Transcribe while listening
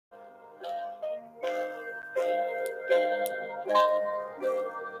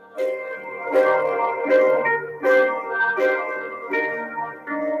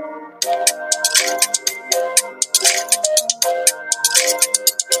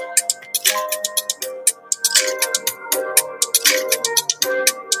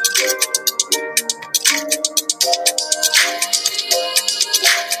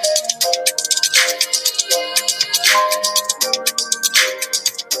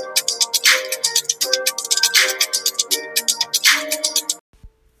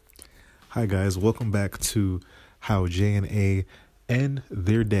Hi guys, welcome back to How J and A End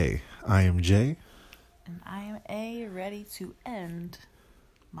Their Day. I am Jay. And I am A, ready to end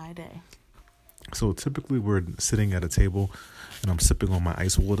my day. So typically we're sitting at a table and I'm sipping on my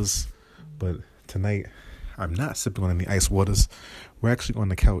ice waters. But tonight I'm not sipping on any ice waters. We're actually on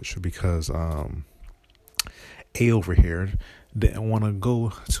the couch because A over here didn't want to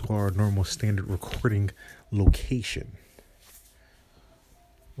go to our normal standard recording location.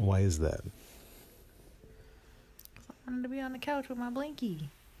 Why is that? I wanted to be on the couch with my blankie.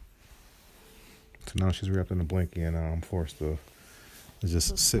 So now she's wrapped in a blanket and I'm forced to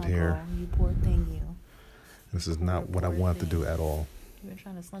just sit here. You poor thing, you. This is not what I wanted to do at all. You've been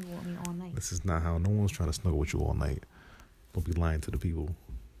trying to snuggle with me all night. This is not how no one's trying to snuggle with you all night. Don't be lying to the people.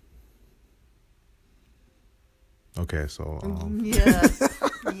 Okay, so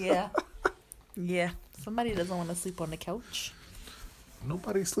Yeah. Somebody doesn't want to sleep on the couch.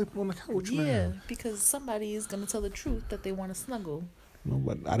 Nobody's sleeping on the couch, Yeah, man. because somebody is going to tell the truth that they want to snuggle. No,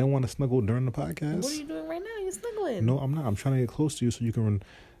 but I didn't want to snuggle during the podcast. What are you doing right now? You're snuggling. No, I'm not. I'm trying to get close to you so you can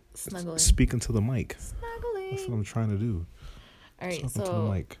Snuggling. speak into the mic. Snuggling. That's what I'm trying to do. All right, Talking to the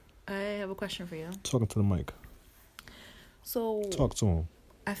mic. I have a question for you. Talking to the mic. So Talk to him.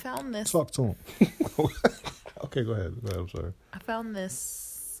 I found this. Talk to him. Okay, go ahead. I'm sorry. I found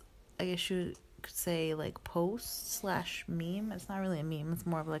this, I guess you could say, like, post/meme. It's not really a meme. It's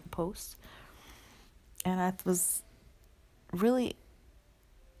more of like a post. And I was really,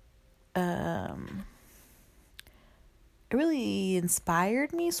 it really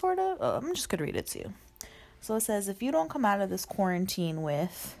inspired me, sort of. Oh, I'm just going to read it to you. So it says, if you don't come out of this quarantine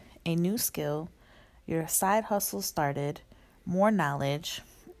with a new skill, your side hustle started, more knowledge,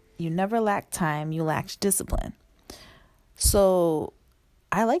 you never lacked time, you lacked discipline. So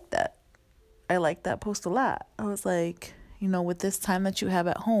I like that. I like that post a lot. I was like, with this time that you have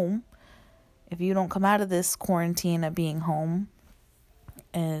at home, if you don't come out of this quarantine of being home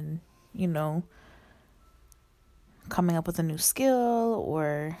and, coming up with a new skill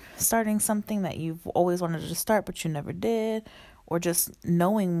or starting something that you've always wanted to start but you never did, or just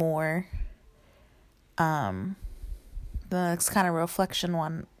knowing more, then it's kind of a reflection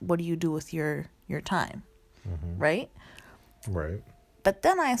on what do you do with your time, right? Right. But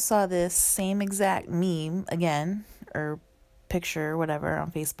then I saw this same exact meme again, or picture, whatever,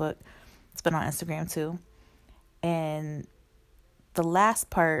 on Facebook. It's been on Instagram too. And the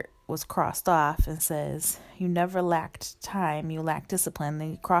last part was crossed off and says, you never lacked time, you lacked discipline.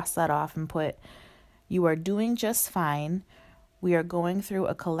 Then you cross that off and put, you are doing just fine. We are going through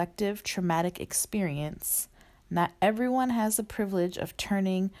a collective traumatic experience. Not everyone has the privilege of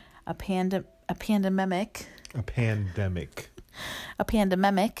turning a pandemic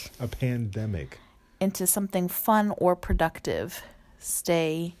into something fun or productive.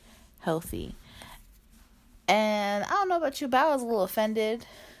 Stay healthy. And I don't know about you, but I was a little offended.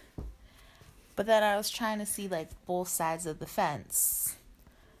 But then I was trying to see, like, both sides of the fence.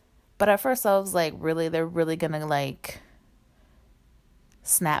 But at first I was like, really? They're really going to, like,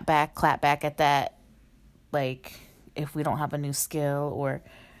 snap back, clap back at that? Like, if we don't have a new skill or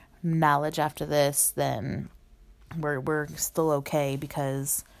knowledge after this, then we're still okay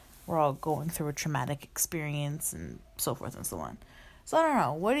because we're all going through a traumatic experience and so forth and so on. So I don't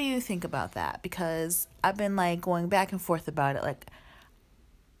know. What do you think about that? Because I've been, like, going back and forth about it. Like,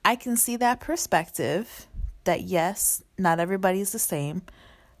 I can see that perspective that, yes, not everybody's the same.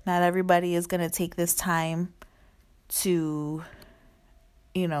 Not everybody is going to take this time to,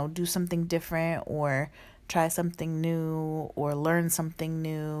 do something different or try something new or learn something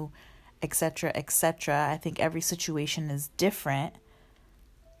new, etc., etc. I think every situation is different.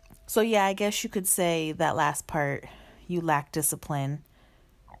 So, yeah, I guess you could say that last part, you lack discipline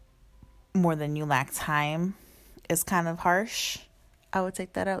more than you lack time, is kind of harsh. I would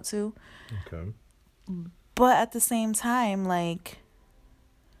take that out too. Okay. But at the same time, like,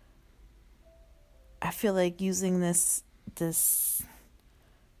 I feel like using this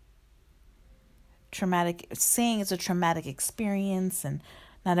traumatic, saying it's a traumatic experience and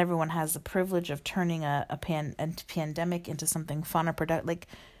not everyone has the privilege of turning a pandemic into something fun or productive. Like,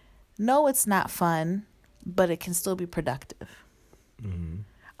 no, it's not fun, but it can still be productive.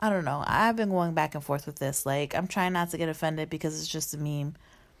 I don't know. I've been going back and forth with this. Like, I'm trying not to get offended because it's just a meme.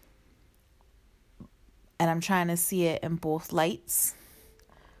 And I'm trying to see it in both lights.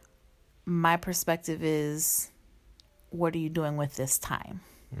 My perspective is, what are you doing with this time?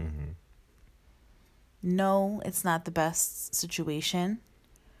 No, it's not the best situation.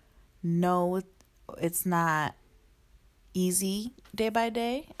 No, it's not easy day by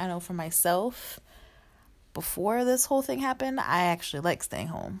day. I know for myself, before this whole thing happened, I actually like staying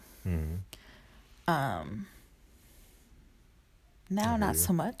home. Now not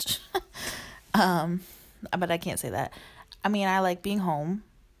so much. But I can't say that. I mean, I like being home,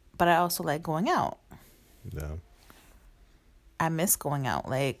 but I also like going out. Yeah. I miss going out.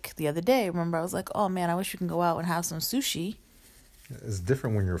 Like the other day, remember I was like, oh man, I wish we can go out and have some sushi. It's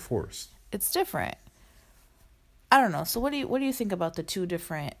different when you're forced. It's different. I don't know. So what do you think about the two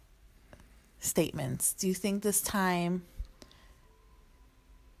different statements? Do you think this time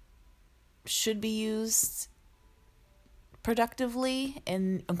should be used productively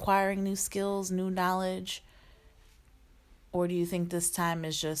in acquiring new skills, new knowledge? Or do you think this time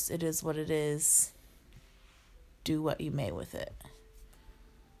is just, it is what it is, do what you may with it?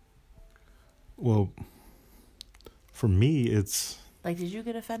 Well, for me, it's... Like, did you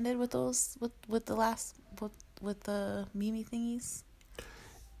get offended with those, with the last, with the Mimi thingies?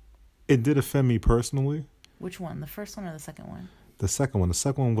 It did offend me personally. Which one? The first one or the second one? The second one. The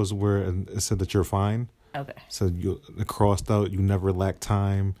second one was where it said that you're fine. Okay. So it crossed out, you never lack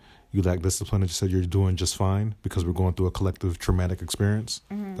time, you lack discipline, and you said you're doing just fine because we're going through a collective traumatic experience.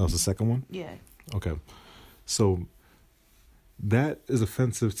 That was the second one? Yeah. Okay. So that is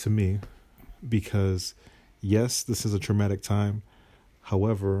offensive to me because, yes, this is a traumatic time.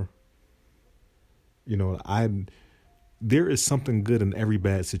 However, there is something good in every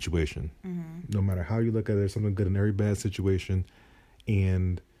bad situation. No matter how you look at it, there's something good in every bad situation.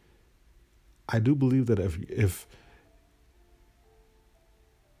 And I do believe that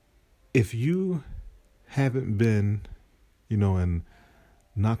if you haven't been, and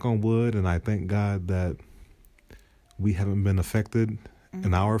knock on wood, and I thank God that we haven't been affected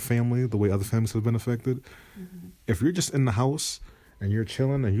in our family the way other families have been affected. If you're just in the house and you're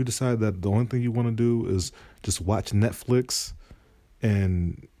chilling and you decide that the only thing you want to do is just watch Netflix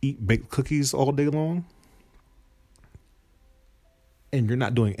and eat baked cookies all day long, and you're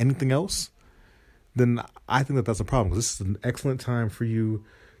not doing anything else, then I think that that's a problem. Because this is an excellent time for you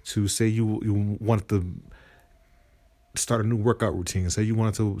to say you want to start a new workout routine. Say you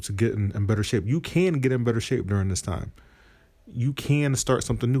wanted to get in better shape. You can get in better shape during this time. You can start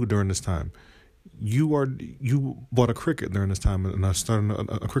something new during this time. You bought a cricket during this time, and I started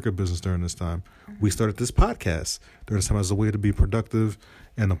a cricket business during this time. We started this podcast during this time as a way to be productive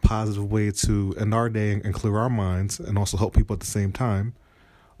and a positive way to end our day and clear our minds and also help people at the same time.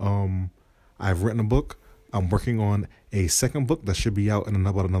 I've written a book. I'm working on a second book that should be out in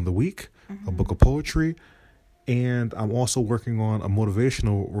about another week, a book of poetry. And I'm also working on a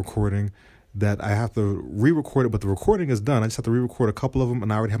motivational recording that I have to re-record it, but the recording is done. I just have to re-record a couple of them,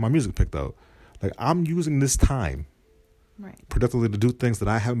 and I already have my music picked out. Like, I'm using this time productively to do things that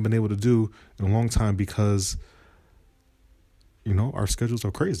I haven't been able to do in a long time because, our schedules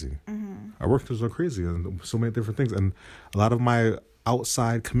are crazy. Our work schedules are crazy and so many different things. And a lot of my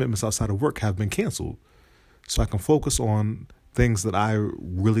outside commitments outside of work have been canceled. So I can focus on things that I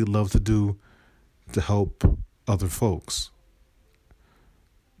really love to do to help other folks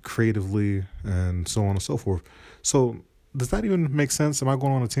creatively and so on and so forth. So does that even make sense? Am I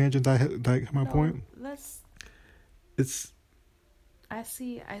going on a tangent? Did I hit my point? I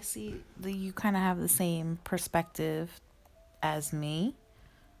see that you kind of have the same perspective as me.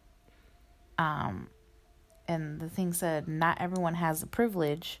 And the thing said, not everyone has the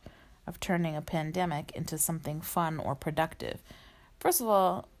privilege of turning a pandemic into something fun or productive. First of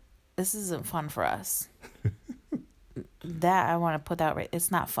all, this isn't fun for us. That I want to put that right.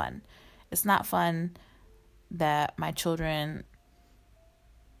 It's not fun. It's not fun that my children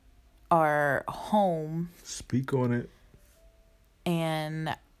are home. Speak on it.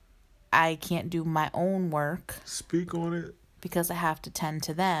 And I can't do my own work. Speak on it. Because I have to tend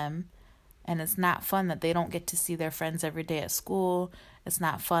to them. And it's not fun that they don't get to see their friends every day at school. It's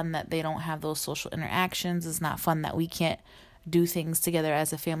not fun that they don't have those social interactions. It's not fun that we can't do things together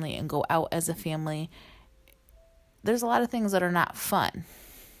as a family and go out as a family. There's a lot of things that are not fun.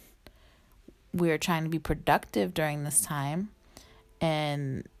 We're trying to be productive during this time.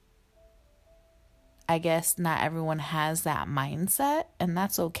 And I guess not everyone has that mindset. And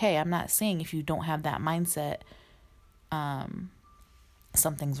that's okay. I'm not saying if you don't have that mindset,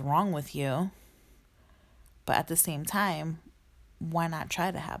 something's wrong with you. But at the same time, why not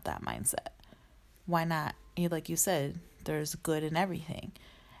try to have that mindset? Why not? Like you said, there's good in everything.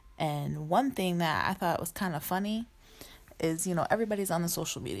 And one thing that I thought was kind of funny is, everybody's on the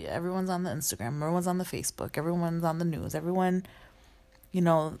social media. Everyone's on the Instagram. Everyone's on the Facebook. Everyone's on the news. Everyone,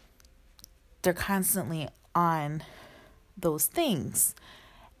 they're constantly on those things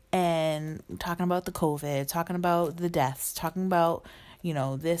and talking about the COVID, talking about the deaths, talking about,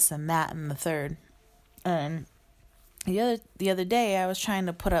 this and that and the third. And the other day, I was trying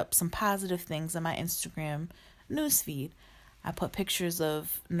to put up some positive things on my Instagram newsfeed. I put pictures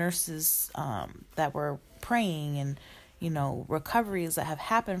of nurses that were praying and, recoveries that have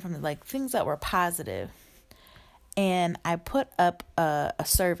happened from things that were positive. And I put up a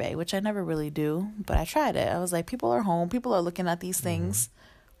survey, which I never really do, but I tried it. I was like, people are home. People are looking at these things.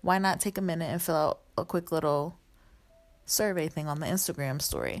 Why not take a minute and fill out a quick little survey thing on the Instagram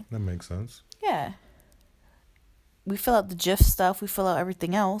story? That makes sense. Yeah. We fill out the GIF stuff. We fill out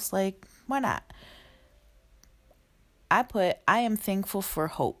everything else. Why not? I am thankful for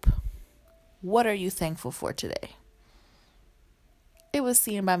hope. What are you thankful for today? It was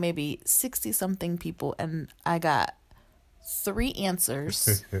seen by maybe 60-something people, and I got 3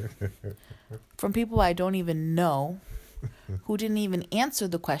 answers from people I don't even know who didn't even answer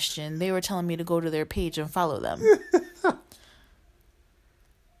the question. They were telling me to go to their page and follow them.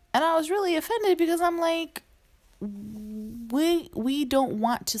 And I was really offended because I'm like, we don't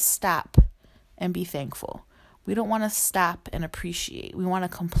want to stop and be thankful. We don't want to stop and appreciate. We want to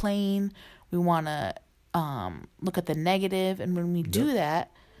complain. We want to look at the negative. And when we do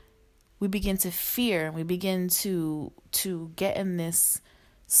that, we begin to fear and we begin to get in this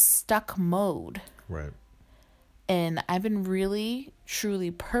stuck mode. Right. And I've been really,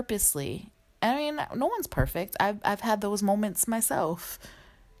 truly, purposely, no one's perfect. I've had those moments myself.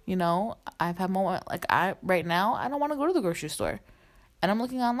 I've had moments right now, I don't want to go to the grocery store. And I'm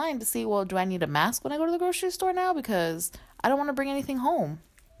looking online to see, well, do I need a mask when I go to the grocery store now? Because I don't want to bring anything home.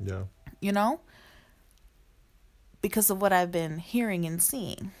 Yeah. Because of what I've been hearing and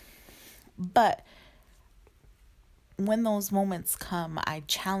seeing. But when those moments come, I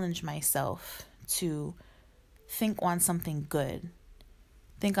challenge myself to think on something good.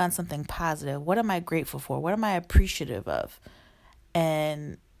 Think on something positive. What am I grateful for? What am I appreciative of?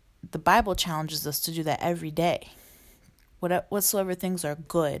 And the Bible challenges us to do that every day. Whatsoever things are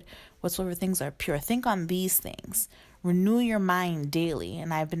good, whatsoever things are pure, think on these things. Renew your mind daily.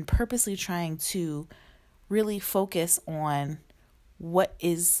 And I've been purposely trying to really focus on what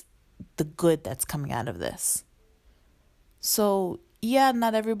is the good that's coming out of this. So, yeah,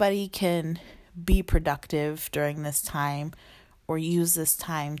 not everybody can be productive during this time or use this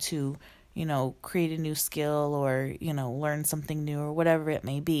time to, create a new skill or, learn something new or whatever it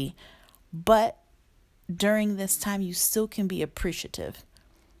may be. But during this time, you still can be appreciative.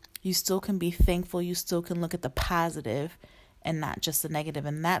 You still can be thankful. You still can look at the positive and not just the negative.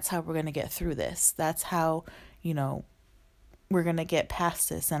 And that's how we're going to get through this. That's how, we're going to get past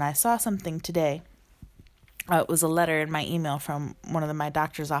this. And I saw something today. It was a letter in my email from one of my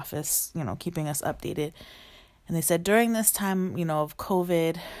doctor's office, keeping us updated. And they said during this time, of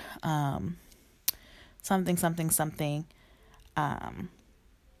COVID, something,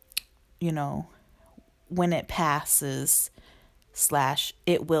 when it passes /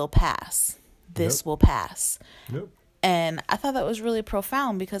 it will pass, this will pass. Yep. And I thought that was really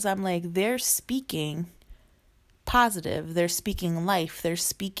profound because I'm like, they're speaking positive. They're speaking life. They're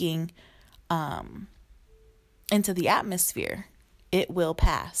speaking into the atmosphere. It will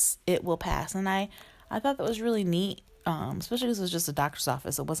pass. It will pass. And I thought that was really neat, especially because it was just a doctor's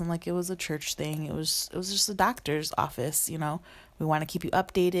office. It wasn't like it was a church thing. It was just a doctor's office. We want to keep you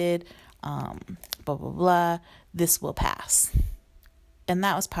updated. Blah, blah, blah. This will pass. And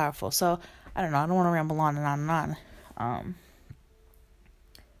that was powerful. So, I don't know. I don't want to ramble on and on and on.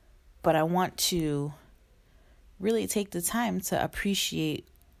 But I want to really take the time to appreciate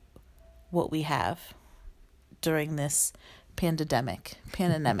what we have during this pandemic.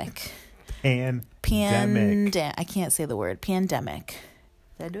 I can't say the word. Pandemic.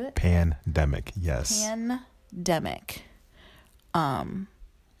 Did I do it? Pandemic, yes. Pandemic.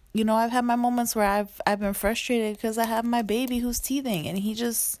 I've had my moments where I've been frustrated because I have my baby who's teething and he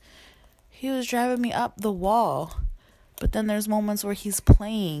was driving me up the wall. But then there's moments where he's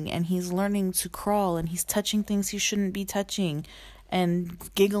playing and he's learning to crawl and he's touching things he shouldn't be touching and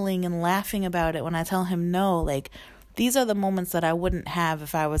giggling and laughing about it when I tell him no. These are the moments that I wouldn't have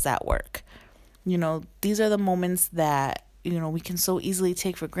if I was at work. These are the moments that, we can so easily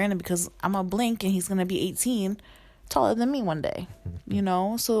take for granted because I'm a blink and he's going to be 18, taller than me one day,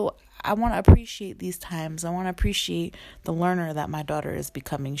 So I want to appreciate these times. I want to appreciate the learner that my daughter is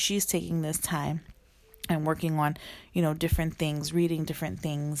becoming. She's taking this time and working on, different things, reading different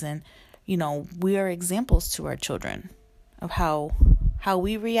things. And, we are examples to our children of how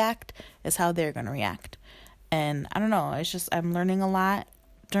we react is how they're going to react. And I don't know, it's just, I'm learning a lot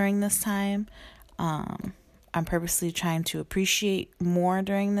during this time. I'm purposely trying to appreciate more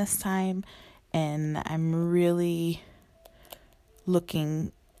during this time. And I'm really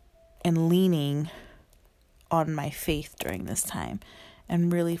looking and leaning on my faith during this time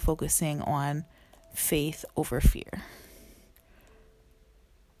and really focusing on faith over fear.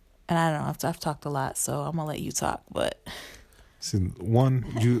 And I don't know, I've talked a lot, so I'm going to let you talk, but... See, one,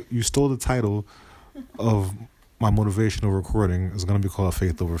 you stole the title of my motivational recording. It's going to be called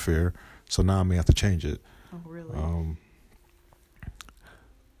Faith Over Fear, so now I may have to change it. Oh, really?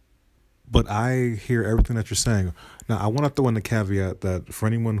 But I hear everything that you're saying. Now, I want to throw in the caveat that for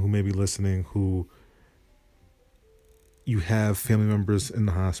anyone who may be listening who you have family members in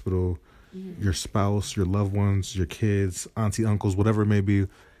the hospital, your spouse, your loved ones, your kids, auntie, uncles, whatever it may be,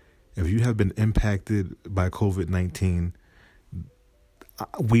 if you have been impacted by COVID-19,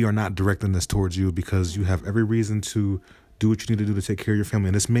 we are not directing this towards you because you have every reason to do what you need to do to take care of your family.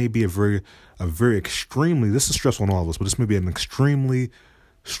 And this may be a very extremely, this is stressful on all of us, but this may be an extremely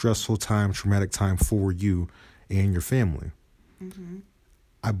stressful time, traumatic time for you and your family. Mm-hmm.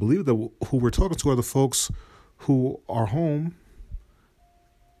 I believe that who we're talking to are the folks who are home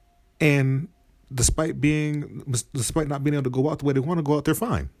and despite not being able to go out the way they want to go out, they're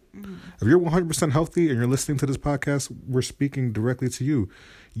fine. Mm-hmm. If you're 100% healthy and you're listening to this podcast, we're speaking directly to you.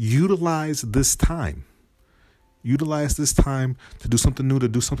 Utilize this time. Utilize this time to do something new, to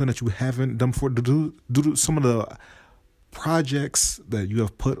do something that you haven't done before, to do some of the projects that you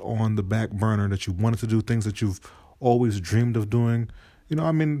have put on the back burner that you wanted to do, things that you've always dreamed of doing.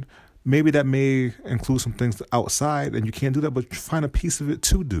 Maybe that may include some things outside and you can't do that, but find a piece of it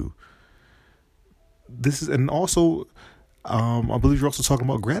to do. And also, I believe you're also talking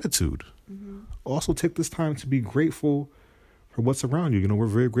about gratitude. Mm-hmm. Also take this time to be grateful for what's around you. We're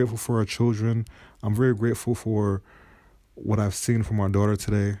very grateful for our children. I'm very grateful for what I've seen from our daughter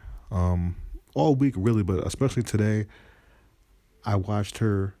today. All week, really, but especially today, I watched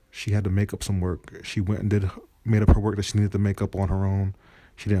her. She had to make up some work. She went and made up her work that she needed to make up on her own.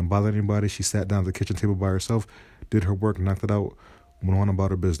 She didn't bother anybody. She sat down at the kitchen table by herself, did her work, knocked it out, went on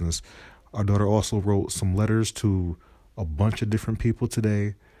about her business. Our daughter also wrote some letters to a bunch of different people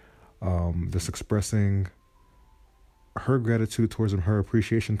today, just expressing her gratitude towards them, her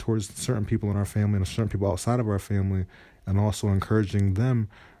appreciation towards certain people in our family and certain people outside of our family, and also encouraging them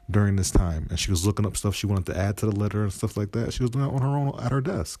during this time. And she was looking up stuff she wanted to add to the letter and stuff like that. She was doing that on her own at her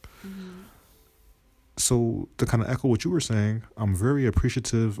desk. Mm-hmm. So to kind of echo what you were saying, I'm very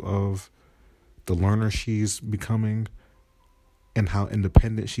appreciative of the learner she's becoming and how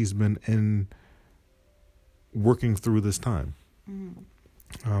independent she's been in working through this time.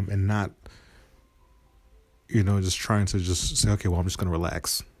 Mm-hmm. And not, just trying to just say, okay, well, I'm just going to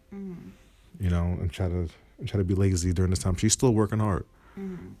relax, and try to be lazy during this time. She's still working hard.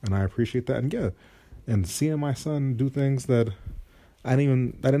 Mm-hmm. And I appreciate that. And seeing my son do things that I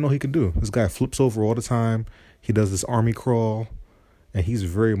didn't know he could do. This guy flips over all the time. He does this army crawl, and he's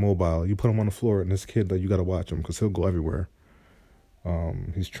very mobile. You put him on the floor, and this kid, you got to watch him because he'll go everywhere.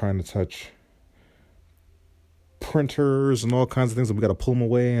 He's trying to touch printers and all kinds of things, and we got to pull him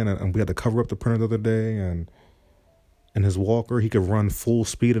away, and we had to cover up the printer the other day. And in his walker, he could run full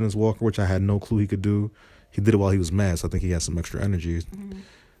speed in his walker, which I had no clue he could do. He did it while he was mad, so I think he has some extra energy.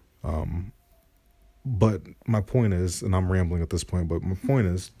 Mm-hmm. But my point is, and I'm rambling at this point, but my point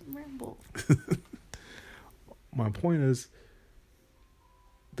is,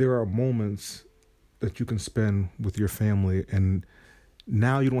 there are moments that you can spend with your family, and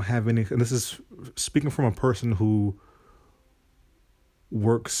now you don't have any, and this is speaking from a person who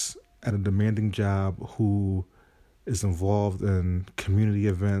works at a demanding job, who is involved in community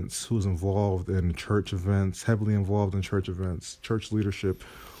events, who's involved in church events, heavily involved in church events, church leadership,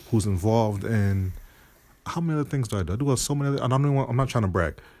 who's involved in, how many other things do I do? I do so many other, I'm not trying to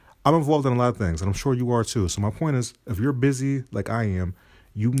brag. I'm involved in a lot of things, and I'm sure you are too. So my point is, if you're busy like I am,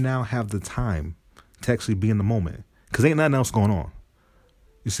 you now have the time to actually be in the moment, because ain't nothing else going on.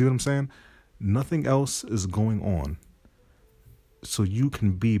 You see what I'm saying? Nothing else is going on. So you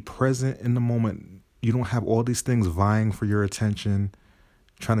can be present in the moment. You don't have all these things vying for your attention,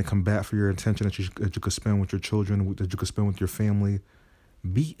 trying to combat for your attention that you could spend with your children, that you could spend with your family.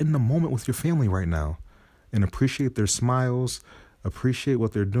 Be in the moment with your family right now and appreciate their smiles, appreciate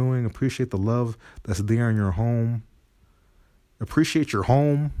what they're doing, appreciate the love that's there in your home. Appreciate your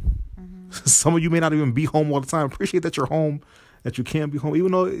home. Some of you may not even be home all the time. Appreciate that you're home, that you can be home,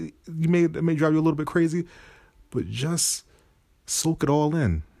 even though it may drive you a little bit crazy, but just soak it all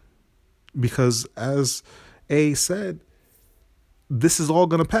in. Because as A said, this is all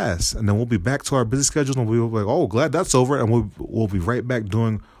going to pass, and then we'll be back to our busy schedules, and we'll be like, oh, glad that's over, and we'll be right back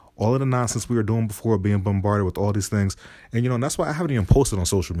doing all of the nonsense we were doing before, being bombarded with all these things. And, and that's why I haven't even posted on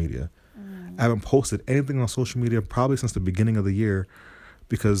social media. I haven't posted anything on social media probably since the beginning of the year,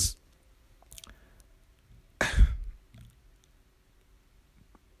 because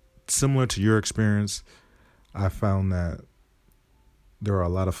similar to your experience, I found that there are a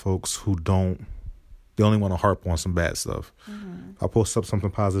lot of folks who they only want to harp on some bad stuff. If I post up something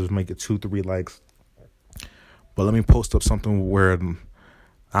positive, make it 2-3 likes. But let me post up something where,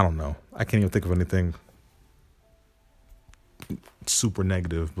 I don't know, I can't even think of anything super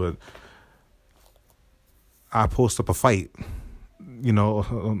negative, but I post up a fight,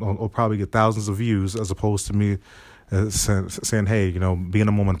 I'll probably get thousands of views, as opposed to me saying, hey, be in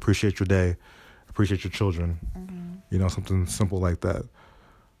a moment, appreciate your day, appreciate your children, something simple like that.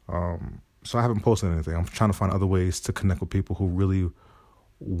 So I haven't posted anything. I'm trying to find other ways to connect with people who really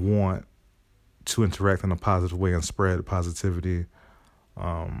want to interact in a positive way and spread positivity.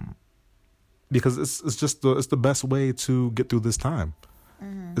 Because it's just the best way to get through this time.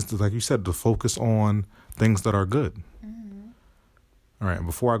 It's like you said, to focus on things that are good. All right.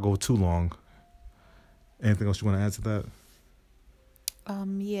 Before I go too long, anything else you want to add to that?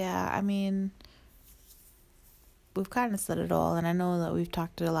 Yeah, I mean, we've kind of said it all, and I know that we've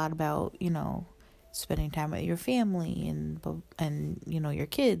talked a lot about, spending time with your family and your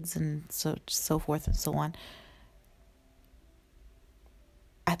kids and so forth and so on.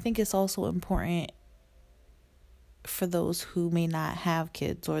 I think it's also important for those who may not have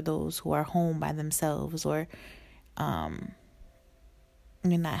kids, or those who are home by themselves, or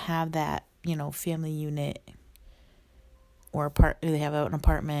may not have that, family unit, or they have an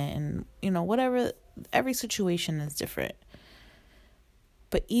apartment, and whatever. Every situation is different.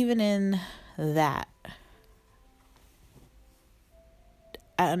 But even in that,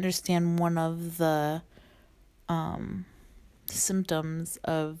 I understand one of the symptoms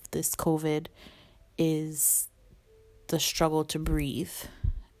of this COVID is the struggle to breathe.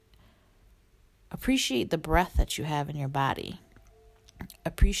 Appreciate the breath that you have in your body.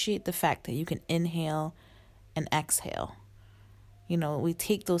 Appreciate the fact that you can inhale and exhale. We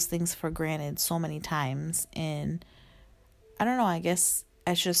take those things for granted so many times. And I don't know, I guess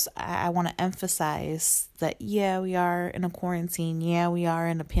I want to emphasize that, yeah, we are in a quarantine. Yeah, we are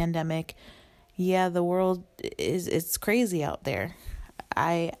in a pandemic. Yeah, the world it's crazy out there.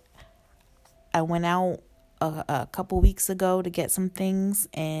 I went out a couple weeks ago to get some things,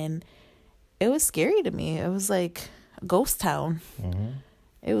 and it was scary to me. It was like a ghost town.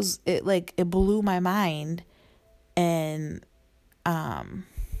 It blew my mind. And I've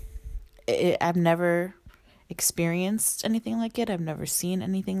never experienced anything like it. I've never seen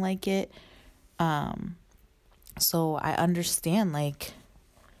anything like it. So I understand, like,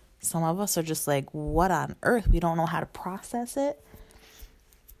 some of us are just like, what on earth? We don't know how to process it.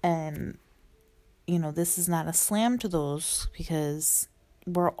 And, this is not a slam to those, because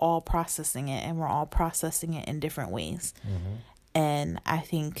we're all processing it, and we're all processing it in different ways. And I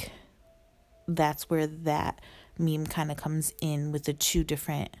think that's where that meme kind of comes in, with the two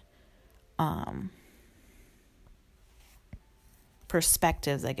different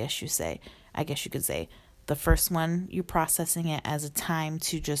perspectives, I guess you could say. The first one, you're processing it as a time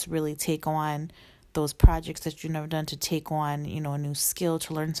to just really take on those projects that you've never done, to take on, a new skill,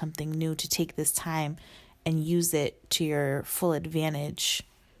 to learn something new, to take this time and use it to your full advantage,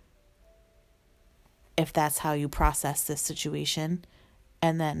 if that's how you process this situation.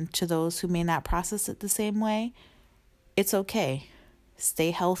 And then to those who may not process it the same way, it's okay.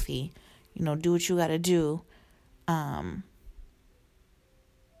 Stay healthy. Do what you got to do.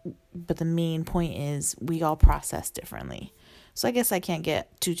 But the main point is, we all process differently. So I guess I can't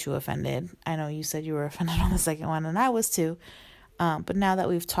get too offended. I know you said you were offended on the second one, and I was too. But now that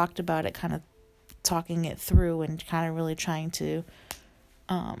we've talked about it, kind of talking it through and kind of really trying to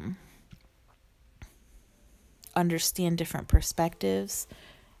understand different perspectives,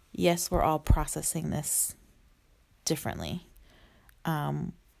 yes, we're all processing this differently,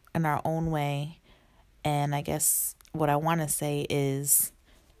 in our own way. And I guess what I want to say is,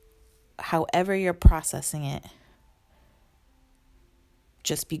 however you're processing it,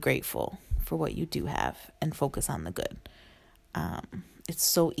 just be grateful for what you do have and focus on the good. It's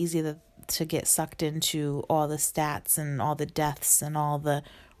so easy to get sucked into all the stats and all the deaths and all the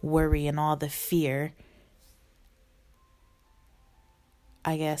worry and all the fear.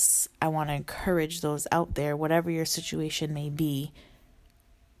 I guess I want to encourage those out there, whatever your situation may be,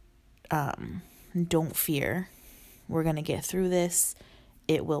 don't fear. We're going to get through this.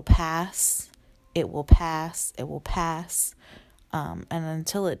 It will pass. It will pass. It will pass. And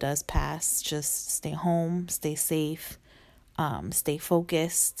until it does pass, just stay home, stay safe, stay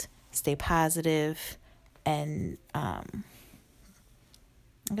focused, stay positive, and I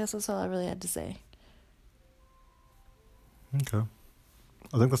guess that's all I really had to say. Okay.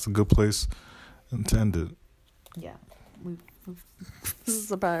 I think that's a good place to end it. Yeah. This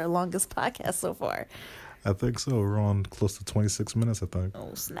is about our longest podcast so far. I think so. We're on close to 26 minutes, I think.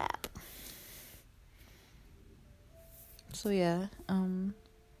 Oh, snap. So, yeah, I'm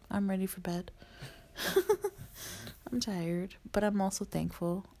ready for bed. I'm tired, but I'm also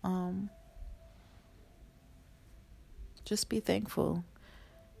thankful. Just be thankful.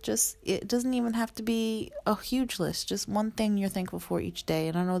 It doesn't even have to be a huge list. Just one thing you're thankful for each day.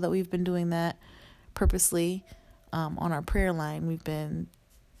 And I know that we've been doing that purposely on our prayer line. We've been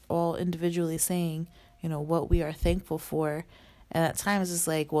all individually saying, what we are thankful for. And at times it's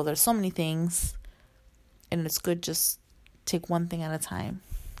like, well, there's so many things, and it's good just take one thing at a time.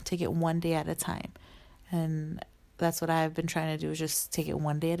 Take it one day at a time. And that's what I've been trying to do, is just take it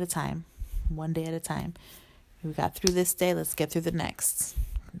one day at a time. One day at a time. We got through this day, let's get through the next.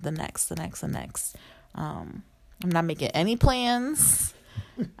 The next. I'm not making any plans.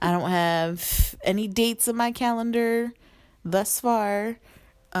 I don't have any dates in my calendar thus far,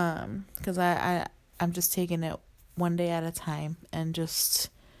 because I'm just taking it one day at a time and just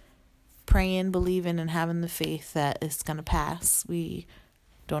praying, believing, and having the faith that it's going to pass. We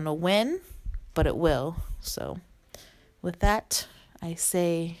don't know when, but it will. So with that, I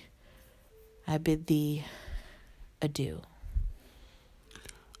bid thee adieu.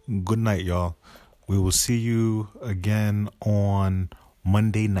 Good night, y'all. We will see you again on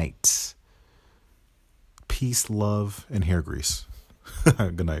Monday nights. Peace, love, and hair grease.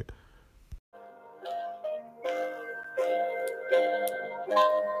 Good night.